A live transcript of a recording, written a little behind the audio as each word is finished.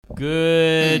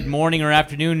Good morning or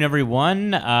afternoon, everyone.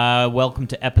 Welcome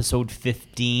to episode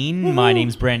 15. My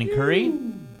name's Brandon Curry.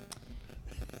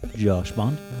 Josh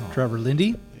Bond. Trevor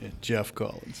Lindy. Jeff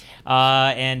Collins.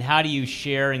 And how do you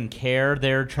share and care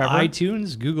there, Trevor?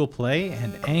 iTunes, Google Play,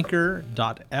 and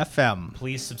Anchor.fm.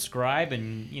 Please subscribe,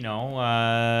 and it'll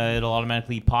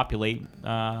automatically populate.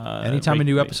 Anytime a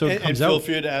new episode And comes feel out.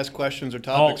 free to ask questions or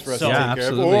topics for us to take Yeah, care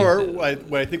absolutely. of. Or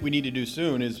what I think we need to do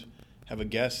soon is have a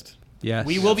guest. Yes.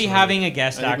 We will be having a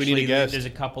guest, I think we actually. need a guest. There's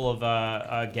a couple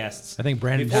of guests. I think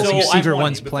Brandon Before has we some get to secret 20,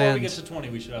 ones Before we planned. get to 20,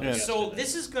 we should have Yeah. a guest. So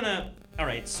this is gonna. All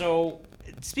right. So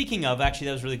speaking of, actually,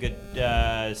 that was really good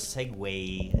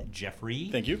segue, Jeffrey.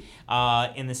 Thank you.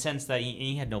 In the sense that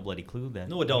he had no bloody clue then.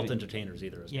 No adult entertainers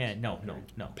either. Yeah. No.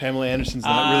 Pamela Anderson's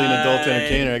not really an adult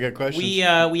entertainer. I got questions.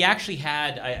 We actually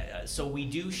had so we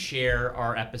do share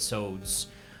our episodes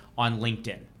on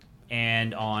LinkedIn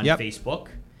and on Yep. Facebook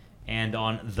and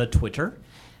on the Twitter.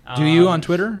 Do you on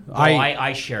Twitter? No,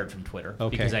 I share it from Twitter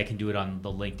Okay. because I can do it on the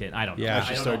LinkedIn. I don't know. Yeah. I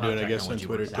should don't start know how doing it, I guess, on technology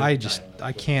Twitter, works. too.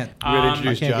 I can't. we got to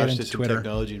introduce I can't get Josh into to some Twitter.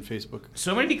 technology and Facebook.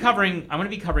 So I'm going to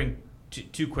be covering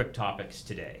two quick topics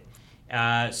today.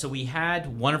 So we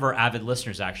had one of our avid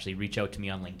listeners actually reach out to me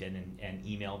on LinkedIn and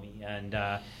email me, and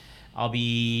I'll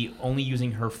be only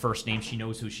using her first name. She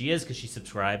knows who she is because she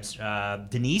subscribes.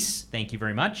 Denise, thank you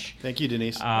very much. Thank you,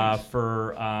 Denise.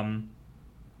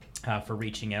 For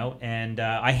reaching out, and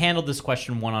I handled this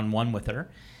question one-on-one with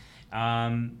her.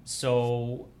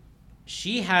 So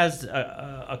she has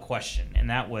a question, and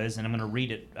that was, and I'm going to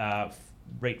read it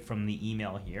right from the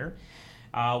email here.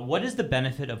 What is the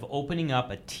benefit of opening up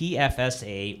a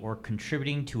TFSA or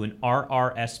contributing to an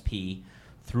RRSP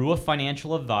through a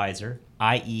financial advisor,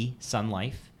 i.e. Sun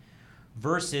Life,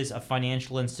 versus a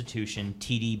financial institution,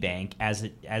 TD Bank,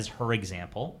 as her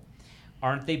example?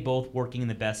 Aren't they both working in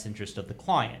the best interest of the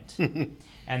client?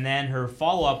 And then her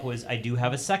follow-up was, I do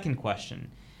have a second question.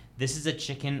 This is a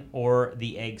chicken or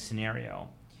the egg scenario.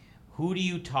 Who do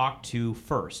you talk to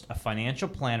first, a financial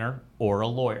planner or a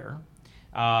lawyer,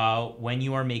 when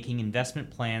you are making investment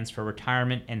plans for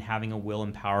retirement and having a will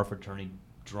and power of attorney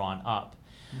drawn up?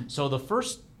 So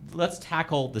let's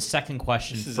tackle the second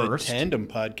question This is first. a tandem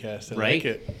podcast. I Right? like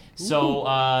it. So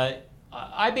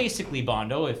I basically,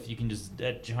 Bondo, if you can just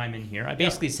chime in here, I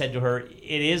basically said to her,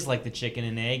 it is like the chicken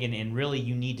and egg, and really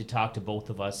you need to talk to both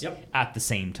of us at the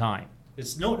same time.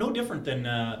 It's no different than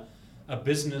a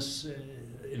business,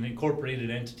 an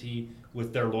incorporated entity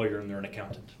with their lawyer and their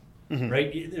accountant,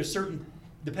 right? There's certain,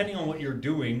 depending on what you're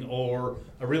doing, or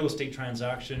a real estate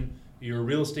transaction, you're a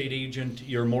real estate agent,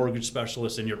 you're a mortgage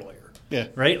specialist, and your lawyer. Yeah.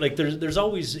 Right? Like there's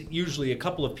always usually a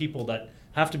couple of people that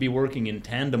have to be working in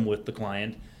tandem with the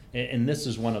client, and this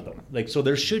is one of them. Like, so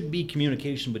there should be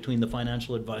communication between the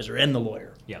financial advisor and the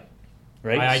lawyer. Yeah.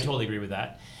 Right? I totally agree with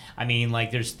that. I mean,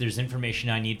 like, there's information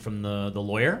I need from the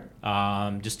lawyer,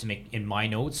 just to make in my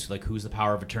notes, like who's the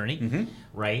power of attorney,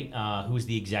 right? Who's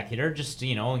the executor, just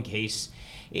in case,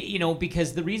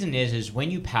 because the reason is when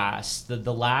you pass,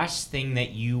 the last thing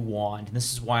that you want, and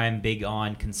this is why I'm big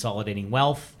on consolidating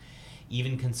wealth,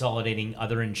 even consolidating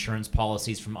other insurance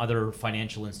policies from other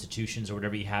financial institutions or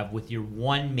whatever you have with your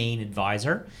one main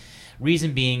advisor.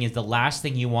 Reason being is the last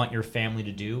thing you want your family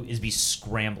to do is be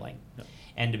scrambling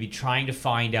and to be trying to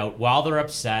find out while they're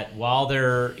upset, while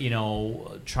they're,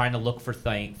 trying to look for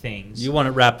things. You want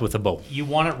it wrapped with a bow. You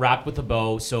want it wrapped with a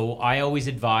bow. So I always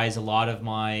advise a lot of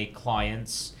my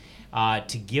clients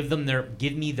to give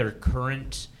me their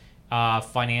current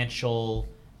financial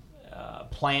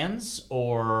plans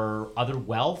or other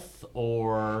wealth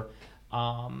or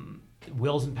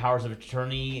wills and powers of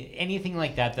attorney, anything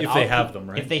like that. If they have them,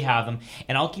 right? If they have them,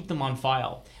 and I'll keep them on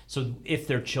file. So if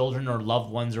their children or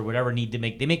loved ones or whatever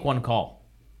they make one call.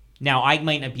 Now I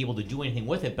might not be able to do anything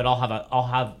with it, but I'll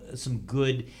have some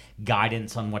good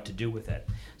guidance on what to do with it.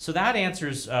 So that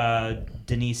answers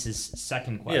Denise's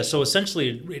second question. Yeah, so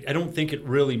essentially, I don't think it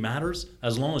really matters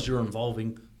as long as you're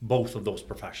involving both of those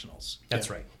professionals. That's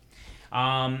right.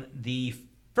 The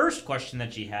first question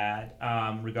that she had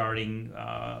regarding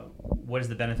what is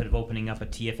the benefit of opening up a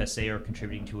TFSA or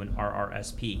contributing to an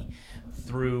RRSP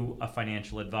through a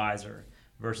financial advisor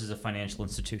versus a financial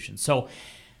institution. So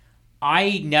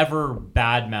I never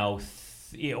badmouth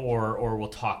or will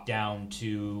talk down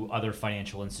to other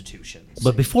financial institutions.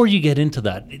 But before you get into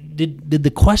that, did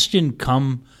the question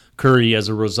come, Curry, as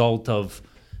a result of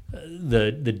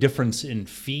the difference in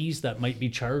fees that might be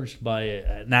charged by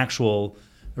an actual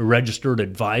registered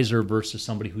advisor versus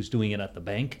somebody who's doing it at the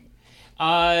bank?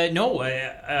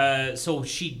 No. So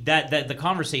the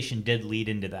conversation did lead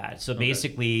into that. So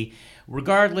basically,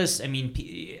 regardless, I mean,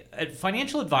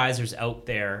 financial advisors out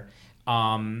there,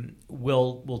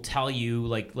 will tell you,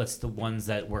 like, let's the ones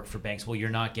that work for banks, well, you're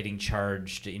not getting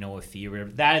charged, a fee or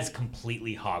whatever. That is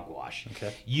completely hogwash.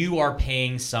 Okay. You are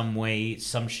paying some way,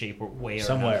 some shape or way or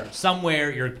Somewhere. another.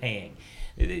 Somewhere you're paying.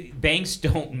 Banks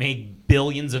don't make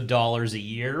billions of dollars a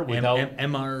year without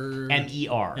MER.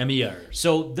 MER.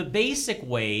 So the basic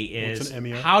way is What's an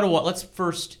MER? let's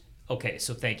first. Okay,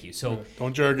 so thank you. So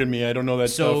Don't jargon me. I don't know that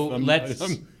so stuff.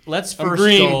 let's I'm first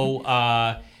green.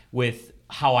 go with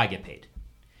how I get paid.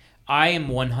 I am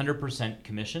 100%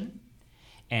 commission,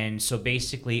 and so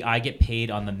basically I get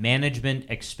paid on the management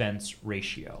expense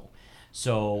ratio.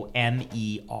 So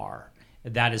MER.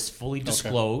 That is fully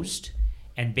disclosed,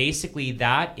 and basically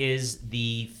that is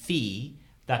the fee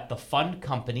that the fund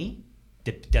company,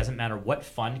 doesn't matter what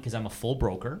fund because I'm a full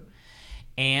broker,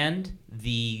 and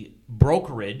the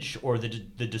brokerage or the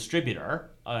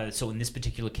distributor, so in this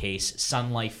particular case,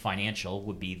 Sun Life Financial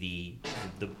would be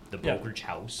the brokerage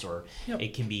house, or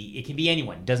it can be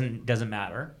anyone, doesn't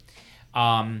matter,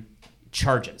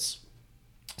 charges.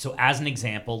 So as an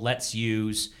example, let's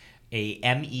use a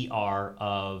MER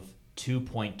of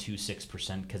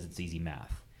 2.26% because it's easy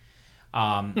math.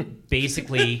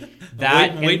 Basically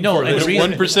that Wait no, for and the this.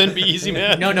 reason- 1% be easy,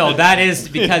 man? no, that is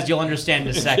because you'll understand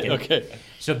in a second. Okay.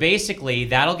 So basically,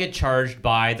 that'll get charged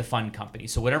by the fund company.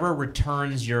 So whatever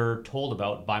returns you're told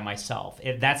about by myself,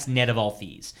 that's net of all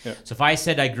fees. Yeah. So if I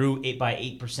said I grew by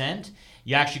 8%,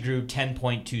 you actually grew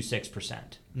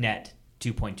 10.26%, net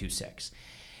 2.26.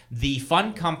 The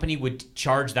fund company would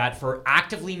charge that for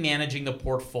actively managing the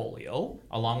portfolio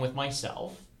along with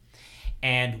myself.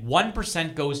 And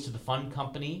 1% goes to the fund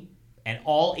company, and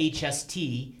all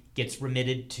HST gets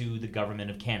remitted to the government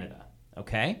of Canada.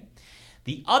 Okay?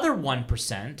 The other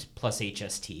 1% plus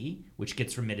HST, which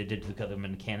gets remitted to the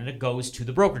government of Canada, goes to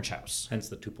the brokerage house. Hence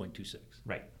the 2.26.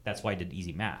 Right. That's why I did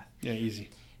easy math. Yeah,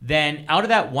 easy. Then out of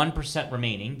that 1%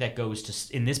 remaining that goes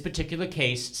to, in this particular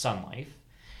case, Sun Life,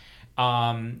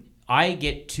 I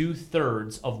get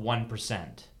 2/3 of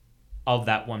 1% of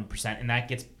that 1%, and that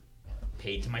gets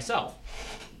paid to myself.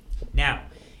 Now,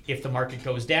 if the market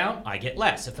goes down, I get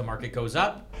less. If the market goes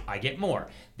up, I get more.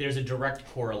 There's a direct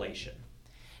correlation.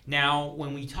 Now,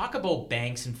 when we talk about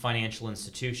banks and financial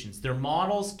institutions, their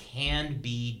models can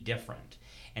be different,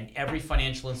 and every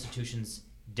financial institution's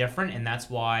different, and that's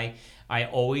why I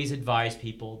always advise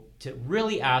people to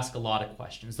really ask a lot of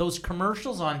questions. Those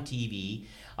commercials on TV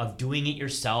of doing it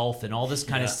yourself and all this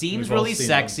kind of seems we've all really seen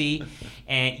sexy,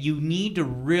 and you need to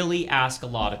really ask a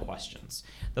lot of questions.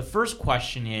 The first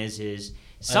question is I don't think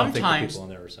the sometimes, people on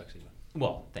there are sexy.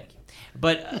 well, thank you,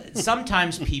 but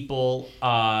sometimes people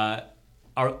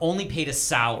are only paid a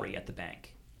salary at the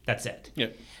bank. That's it. Yeah.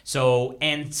 So,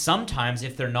 and sometimes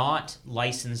if they're not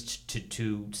licensed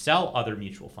to sell other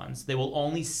mutual funds, they will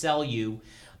only sell you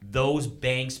those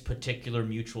banks' particular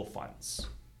mutual funds,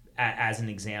 as an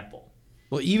example.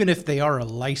 Well, even if they are a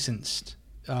licensed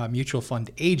mutual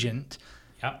fund agent,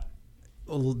 Yep.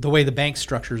 the way the bank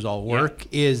structures all work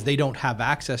is they don't have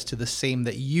access to the same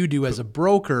that you do as a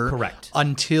broker. Correct.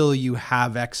 Until you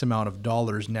have X amount of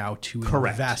dollars now to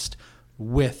Correct. invest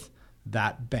with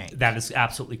that bank. That is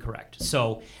absolutely correct.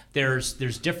 So there's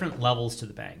different levels to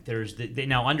the bank. There's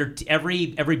now under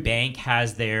every bank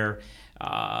has their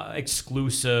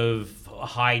exclusive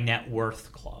high net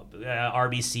worth club.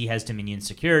 RBC has Dominion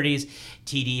Securities,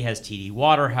 TD has TD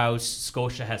Waterhouse,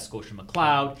 Scotia has Scotia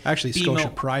McLeod. Actually, BMO Scotia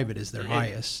Private is their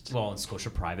highest. Well, and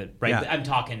Scotia Private, right? Yeah. But I'm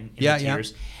talking in Yeah, the yeah.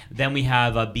 tiers. Then we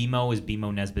have BMO is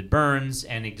BMO Nesbitt Burns,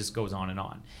 and it just goes on and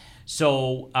on.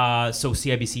 So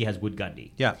CIBC has Wood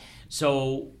Gundy. Yeah.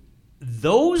 So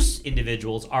those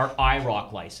individuals are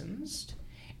IROC licensed,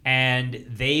 and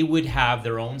they would have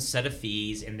their own set of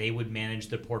fees, and they would manage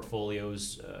their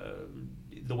portfolios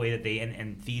the way that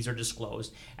and fees are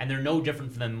disclosed, and they're no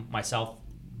different than myself,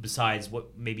 besides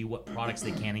what products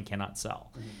they can and cannot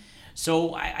sell.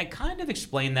 So I kind of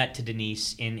explained that to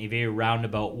Denise in a very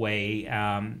roundabout way,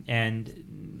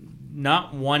 and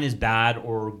not one is bad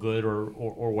or good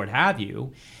or what have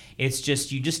you. It's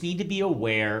just you just need to be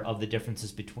aware of the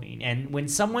differences between. And when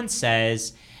someone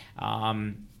says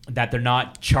that they're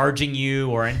not charging you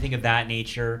or anything of that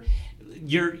nature,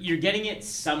 you're getting it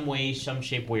some way, some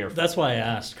shape, way, or form. That's why I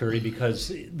asked, Curry,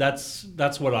 because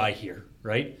that's what I hear,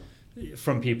 right?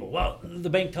 From people. Well, the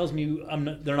bank tells me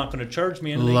they're not going to charge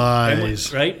me anything.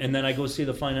 Lies. Right? And then I go see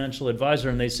the financial advisor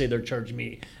and they say they're charging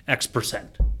me X%.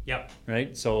 Yep.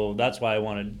 Right? So that's why I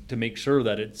wanted to make sure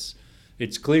that it's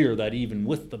clear that even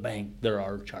with the bank, there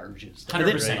are charges.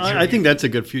 100%. I think that's a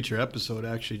good future episode,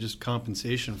 actually, just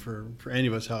compensation for any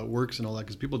of us, how it works and all that,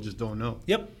 because people just don't know.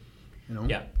 Yep. You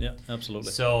know? Yeah,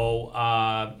 absolutely. So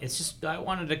it's just, I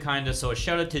wanted to kind of, so a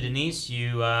shout out to Denise.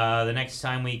 You, the next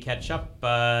time we catch up,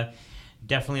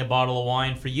 definitely a bottle of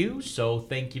wine for you. So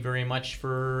thank you very much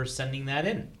for sending that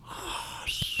in.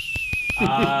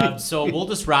 So we'll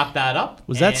just wrap that up.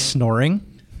 Was that snoring?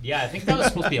 Yeah, I think that was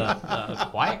supposed to be a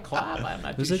quiet clap. I'm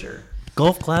not too sure.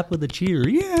 Golf clap with a cheer.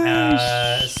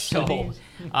 Yeah.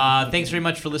 Thanks very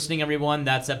much for listening, everyone.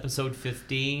 That's episode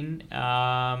 15.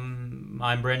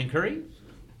 I'm Brandon Curry.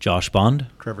 Josh Bond.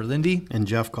 Trevor Lindy. And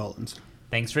Jeff Collins.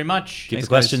 Thanks very much. Keep the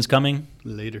questions coming.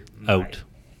 Later. Out.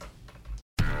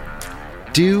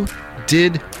 Do,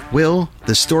 Did, Will,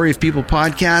 the Story of People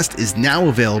podcast is now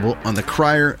available on the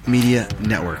Crier Media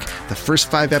Network. The first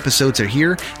 5 episodes are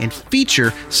here and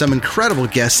feature some incredible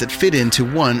guests that fit into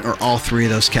one or all 3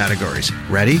 of those categories.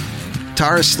 Ready?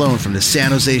 Tara Sloan from the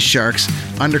San Jose Sharks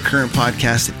Undercurrent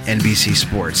podcast at NBC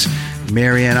Sports.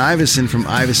 Marianne Iveson from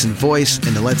Iveson Voice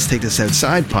and the Let's Take This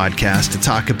Outside podcast to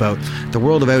talk about the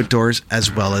world of outdoors as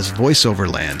well as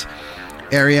voiceover land.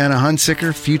 Ariana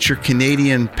Hunsicker, future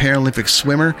Canadian Paralympic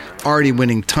swimmer, already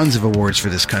winning tons of awards for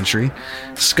this country.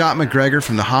 Scott McGregor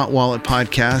from the Hot Wallet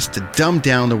podcast to dumb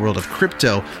down the world of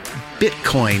crypto,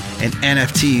 Bitcoin, and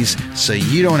NFTs so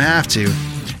you don't have to.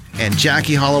 And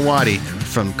Jackie Holowati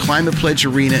from Climate Pledge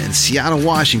Arena in Seattle,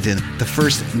 Washington, the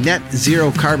first net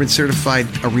zero carbon certified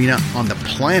arena on the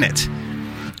planet.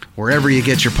 Wherever you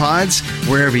get your pods,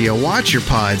 wherever you watch your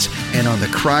pods, and on the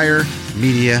Crier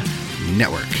Media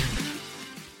Network.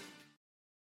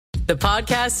 The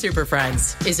Podcast Super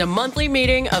Friends is a monthly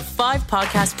meeting of 5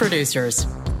 podcast producers.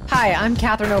 Hi, I'm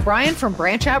Katherine O'Brien from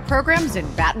Branch Out Programs in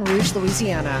Baton Rouge,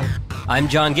 Louisiana. I'm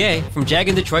John Gay from Jag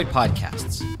and Detroit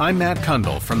Podcasts. I'm Matt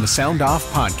Kundle from the Sound Off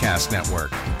Podcast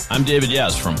Network. I'm David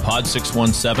Yaz from Pod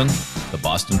 617, the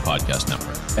Boston Podcast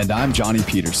Network. And I'm Johnny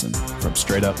Peterson from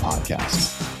Straight Up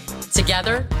Podcasts.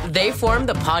 Together, they form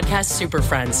the Podcast Super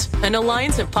Friends, an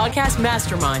alliance of podcast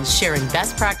masterminds sharing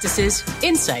best practices,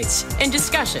 insights, and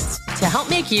discussions to help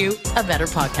make you a better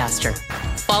podcaster.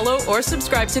 Follow or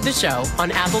subscribe to the show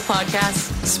on Apple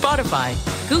Podcasts, Spotify,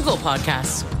 Google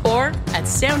Podcasts, or at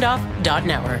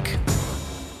soundoff.network.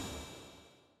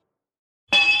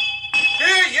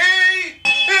 Hear ye!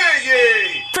 Hear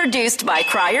ye! Produced by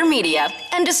Crier Media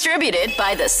and distributed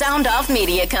by the Sound Off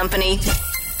Media Company.